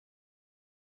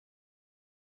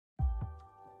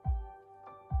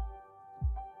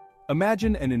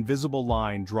Imagine an invisible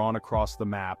line drawn across the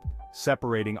map,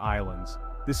 separating islands.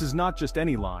 This is not just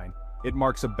any line, it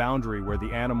marks a boundary where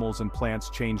the animals and plants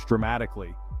change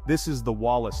dramatically. This is the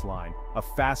Wallace Line, a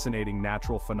fascinating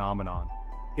natural phenomenon.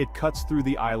 It cuts through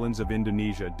the islands of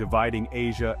Indonesia, dividing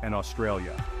Asia and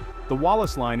Australia. The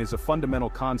Wallace Line is a fundamental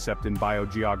concept in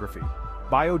biogeography.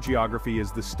 Biogeography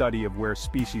is the study of where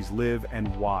species live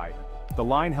and why. The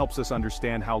line helps us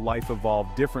understand how life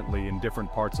evolved differently in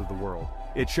different parts of the world.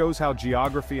 It shows how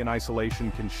geography and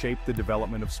isolation can shape the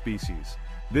development of species.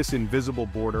 This invisible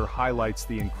border highlights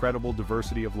the incredible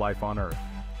diversity of life on Earth.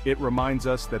 It reminds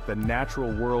us that the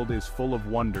natural world is full of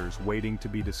wonders waiting to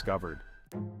be discovered.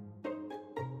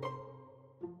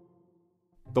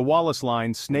 The Wallace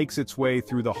Line snakes its way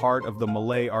through the heart of the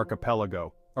Malay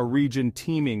Archipelago, a region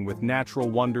teeming with natural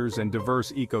wonders and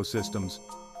diverse ecosystems.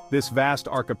 This vast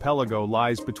archipelago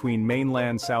lies between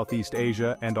mainland Southeast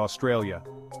Asia and Australia,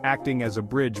 acting as a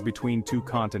bridge between two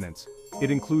continents.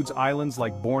 It includes islands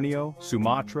like Borneo,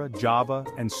 Sumatra, Java,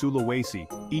 and Sulawesi,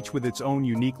 each with its own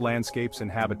unique landscapes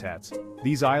and habitats.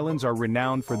 These islands are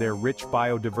renowned for their rich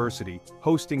biodiversity,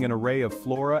 hosting an array of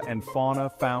flora and fauna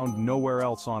found nowhere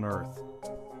else on Earth.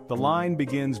 The line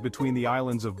begins between the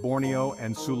islands of Borneo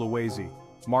and Sulawesi,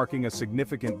 marking a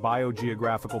significant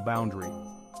biogeographical boundary.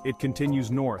 It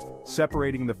continues north,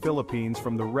 separating the Philippines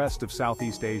from the rest of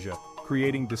Southeast Asia,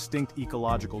 creating distinct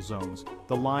ecological zones.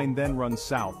 The line then runs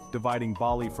south, dividing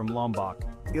Bali from Lombok,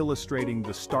 illustrating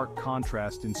the stark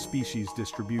contrast in species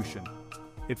distribution.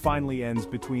 It finally ends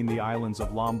between the islands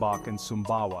of Lombok and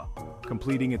Sumbawa,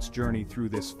 completing its journey through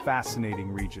this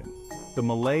fascinating region. The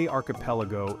Malay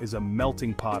Archipelago is a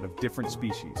melting pot of different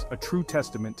species, a true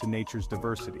testament to nature's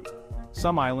diversity.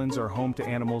 Some islands are home to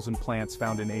animals and plants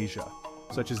found in Asia,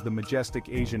 such as the majestic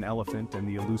Asian elephant and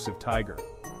the elusive tiger.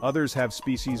 Others have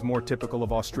species more typical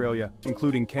of Australia,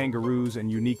 including kangaroos and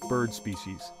unique bird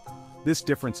species. This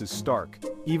difference is stark,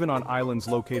 even on islands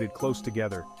located close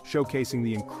together, showcasing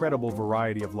the incredible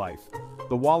variety of life.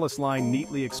 The Wallace Line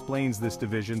neatly explains this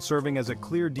division, serving as a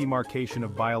clear demarcation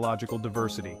of biological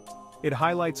diversity. It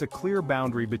highlights a clear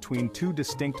boundary between two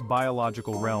distinct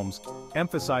biological realms,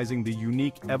 emphasizing the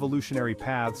unique evolutionary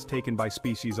paths taken by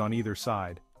species on either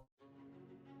side.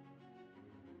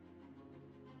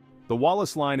 The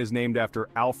Wallace Line is named after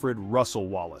Alfred Russel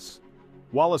Wallace.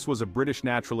 Wallace was a British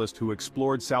naturalist who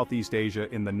explored Southeast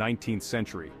Asia in the 19th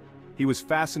century. He was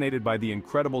fascinated by the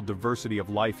incredible diversity of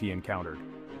life he encountered.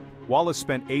 Wallace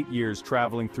spent 8 years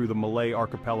traveling through the Malay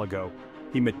Archipelago.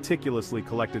 He meticulously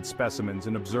collected specimens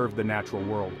and observed the natural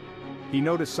world. He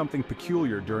noticed something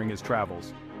peculiar during his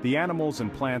travels. The animals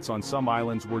and plants on some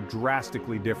islands were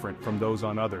drastically different from those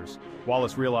on others.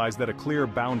 Wallace realized that a clear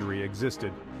boundary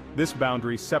existed. This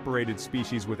boundary separated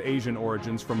species with Asian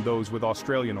origins from those with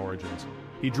Australian origins.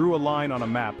 He drew a line on a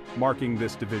map, marking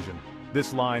this division.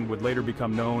 This line would later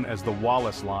become known as the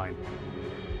Wallace Line.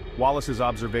 Wallace's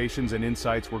observations and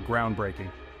insights were groundbreaking.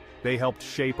 They helped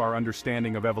shape our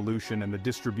understanding of evolution and the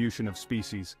distribution of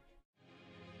species.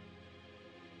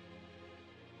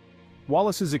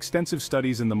 Wallace's extensive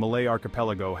studies in the Malay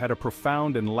Archipelago had a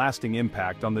profound and lasting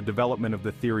impact on the development of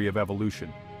the theory of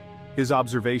evolution. His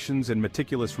observations and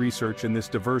meticulous research in this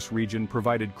diverse region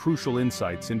provided crucial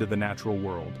insights into the natural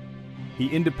world. He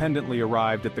independently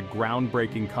arrived at the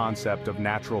groundbreaking concept of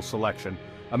natural selection,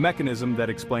 a mechanism that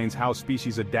explains how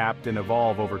species adapt and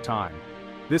evolve over time.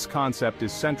 This concept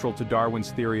is central to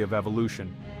Darwin's theory of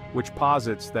evolution, which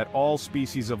posits that all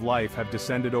species of life have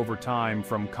descended over time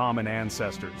from common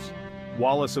ancestors.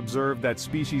 Wallace observed that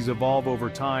species evolve over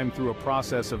time through a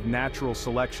process of natural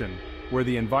selection, where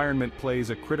the environment plays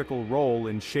a critical role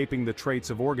in shaping the traits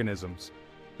of organisms.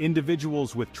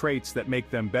 Individuals with traits that make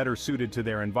them better suited to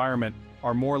their environment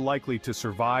are more likely to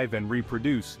survive and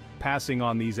reproduce, passing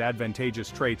on these advantageous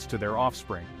traits to their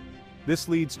offspring. This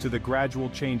leads to the gradual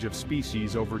change of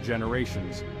species over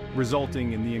generations,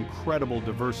 resulting in the incredible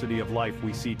diversity of life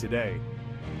we see today.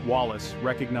 Wallace,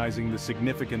 recognizing the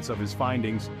significance of his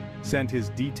findings, sent his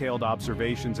detailed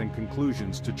observations and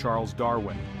conclusions to Charles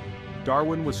Darwin.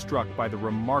 Darwin was struck by the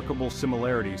remarkable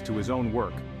similarities to his own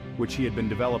work, which he had been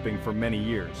developing for many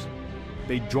years.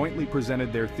 They jointly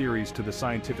presented their theories to the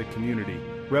scientific community,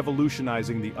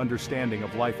 revolutionizing the understanding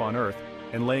of life on Earth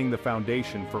and laying the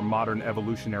foundation for modern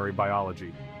evolutionary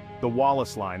biology. The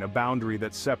Wallace Line, a boundary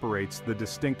that separates the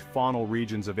distinct faunal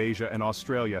regions of Asia and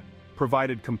Australia,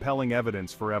 provided compelling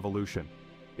evidence for evolution.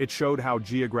 It showed how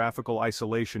geographical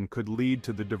isolation could lead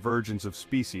to the divergence of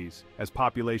species as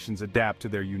populations adapt to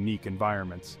their unique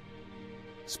environments.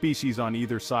 Species on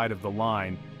either side of the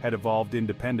line had evolved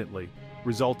independently,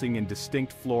 resulting in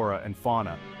distinct flora and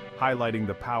fauna, highlighting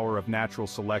the power of natural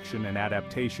selection and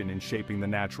adaptation in shaping the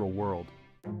natural world.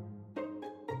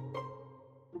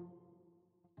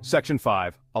 Section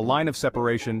 5. A line of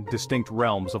separation, distinct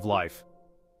realms of life.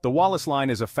 The Wallace Line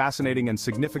is a fascinating and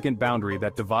significant boundary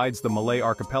that divides the Malay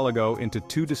Archipelago into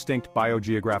two distinct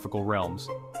biogeographical realms.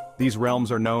 These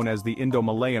realms are known as the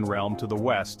Indo-Malayan realm to the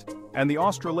west, and the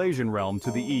Australasian realm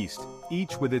to the east,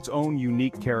 each with its own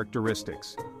unique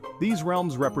characteristics. These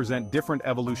realms represent different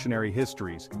evolutionary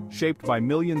histories, shaped by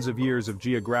millions of years of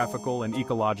geographical and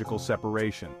ecological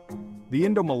separation. The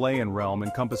Indo-Malayan realm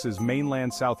encompasses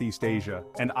mainland Southeast Asia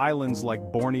and islands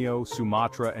like Borneo,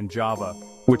 Sumatra, and Java,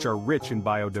 which are rich in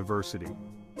biodiversity.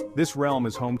 This realm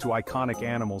is home to iconic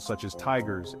animals such as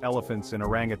tigers, elephants, and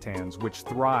orangutans, which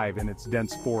thrive in its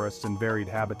dense forests and varied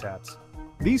habitats.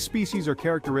 These species are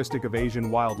characteristic of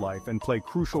Asian wildlife and play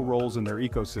crucial roles in their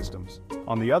ecosystems.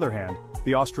 On the other hand,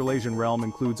 the Australasian realm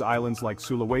includes islands like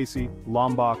Sulawesi,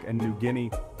 Lombok, and New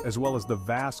Guinea, as well as the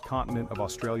vast continent of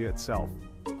Australia itself.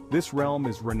 This realm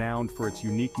is renowned for its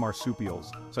unique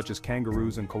marsupials, such as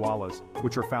kangaroos and koalas,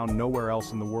 which are found nowhere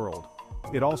else in the world.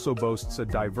 It also boasts a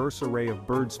diverse array of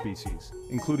bird species,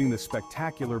 including the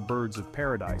spectacular birds of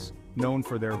paradise, known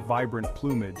for their vibrant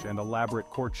plumage and elaborate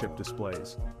courtship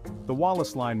displays. The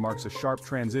Wallace Line marks a sharp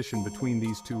transition between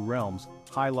these two realms,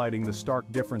 highlighting the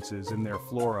stark differences in their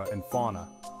flora and fauna.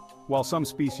 While some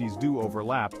species do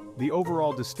overlap, the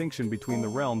overall distinction between the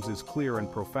realms is clear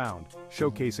and profound,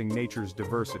 showcasing nature's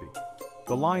diversity.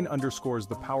 The line underscores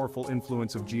the powerful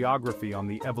influence of geography on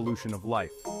the evolution of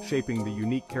life, shaping the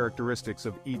unique characteristics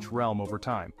of each realm over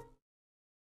time.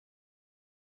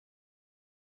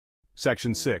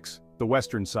 Section 6. The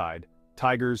Western Side,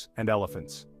 Tigers and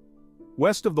Elephants.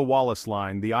 West of the Wallace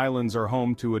Line, the islands are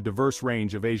home to a diverse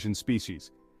range of Asian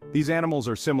species. These animals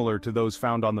are similar to those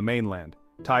found on the mainland.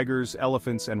 Tigers,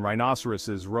 elephants, and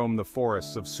rhinoceroses roam the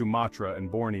forests of Sumatra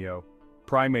and Borneo.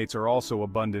 Primates are also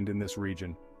abundant in this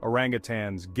region.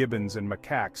 Orangutans, gibbons, and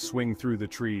macaques swing through the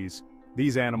trees.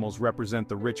 These animals represent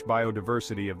the rich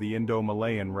biodiversity of the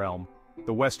Indo-Malayan realm.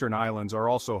 The Western Islands are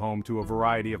also home to a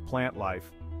variety of plant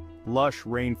life. Lush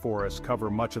rainforests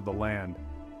cover much of the land.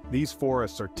 These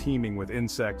forests are teeming with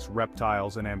insects,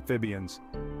 reptiles, and amphibians.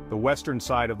 The western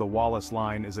side of the Wallace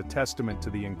Line is a testament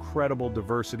to the incredible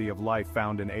diversity of life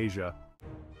found in Asia.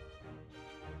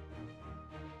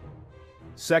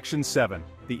 Section 7.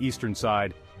 The Eastern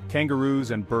Side,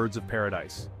 Kangaroos and Birds of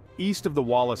Paradise. East of the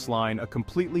Wallace Line, a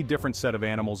completely different set of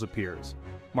animals appears.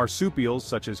 Marsupials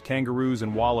such as kangaroos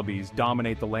and wallabies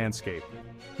dominate the landscape.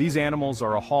 These animals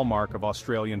are a hallmark of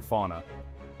Australian fauna.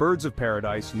 Birds of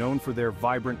paradise, known for their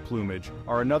vibrant plumage,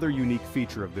 are another unique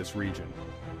feature of this region.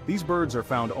 These birds are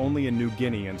found only in New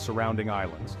Guinea and surrounding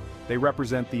islands. They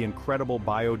represent the incredible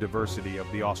biodiversity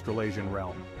of the Australasian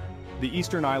realm. The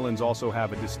eastern islands also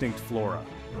have a distinct flora.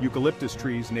 Eucalyptus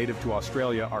trees native to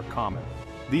Australia are common.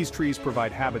 These trees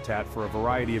provide habitat for a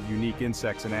variety of unique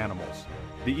insects and animals.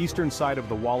 The eastern side of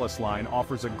the Wallace Line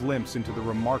offers a glimpse into the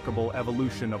remarkable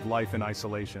evolution of life in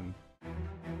isolation.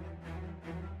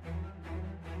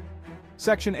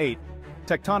 Section 8.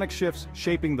 Tectonic shifts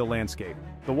shaping the landscape.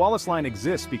 The Wallace Line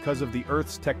exists because of the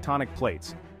Earth's tectonic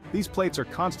plates. These plates are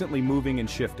constantly moving and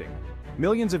shifting.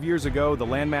 Millions of years ago, the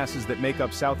landmasses that make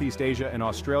up Southeast Asia and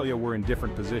Australia were in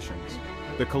different positions.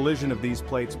 The collision of these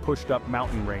plates pushed up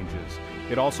mountain ranges.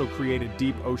 It also created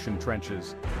deep ocean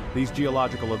trenches. These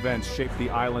geological events shaped the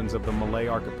islands of the Malay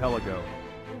Archipelago.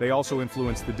 They also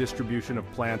influenced the distribution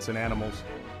of plants and animals.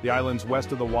 The islands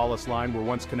west of the Wallace Line were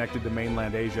once connected to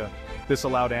mainland Asia. This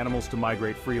allowed animals to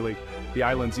migrate freely. The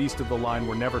islands east of the line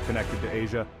were never connected to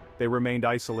Asia. They remained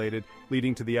isolated,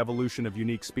 leading to the evolution of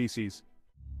unique species.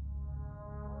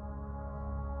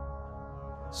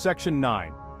 Section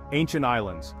 9. Ancient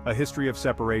Islands, a History of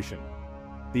Separation.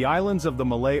 The islands of the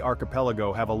Malay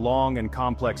Archipelago have a long and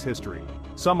complex history.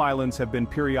 Some islands have been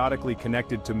periodically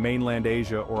connected to mainland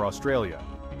Asia or Australia.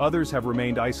 Others have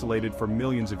remained isolated for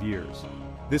millions of years.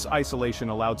 This isolation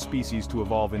allowed species to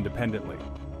evolve independently.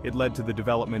 It led to the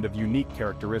development of unique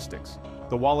characteristics.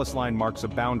 The Wallace Line marks a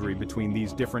boundary between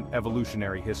these different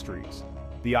evolutionary histories.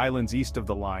 The islands east of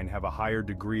the line have a higher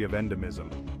degree of endemism.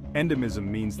 Endemism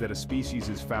means that a species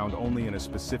is found only in a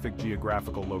specific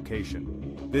geographical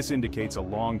location. This indicates a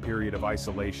long period of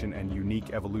isolation and unique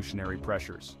evolutionary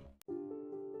pressures.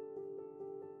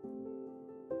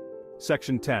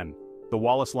 Section 10. The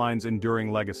Wallace Line's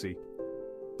Enduring Legacy.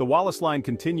 The Wallace Line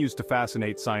continues to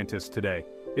fascinate scientists today.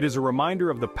 It is a reminder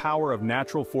of the power of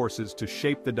natural forces to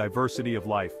shape the diversity of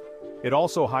life. It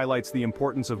also highlights the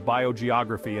importance of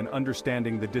biogeography and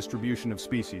understanding the distribution of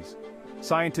species.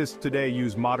 Scientists today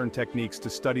use modern techniques to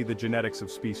study the genetics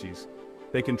of species.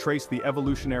 They can trace the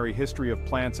evolutionary history of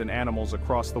plants and animals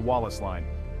across the Wallace Line.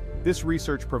 This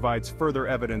research provides further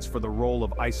evidence for the role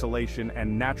of isolation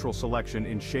and natural selection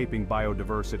in shaping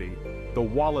biodiversity. The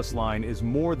Wallace Line is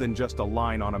more than just a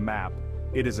line on a map.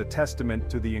 It is a testament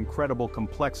to the incredible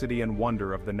complexity and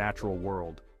wonder of the natural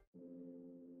world.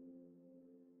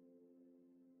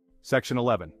 Section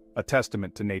 11. A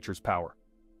testament to nature's power.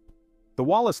 The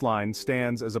Wallace Line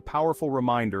stands as a powerful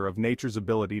reminder of nature's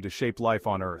ability to shape life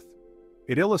on Earth.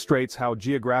 It illustrates how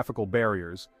geographical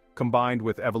barriers, combined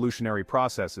with evolutionary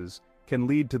processes, can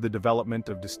lead to the development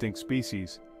of distinct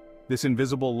species. This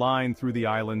invisible line through the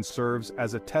island serves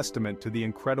as a testament to the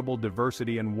incredible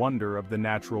diversity and wonder of the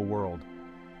natural world.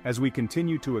 As we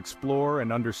continue to explore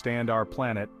and understand our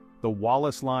planet, the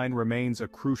Wallace Line remains a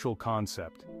crucial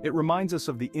concept. It reminds us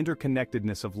of the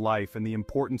interconnectedness of life and the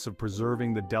importance of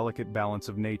preserving the delicate balance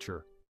of nature.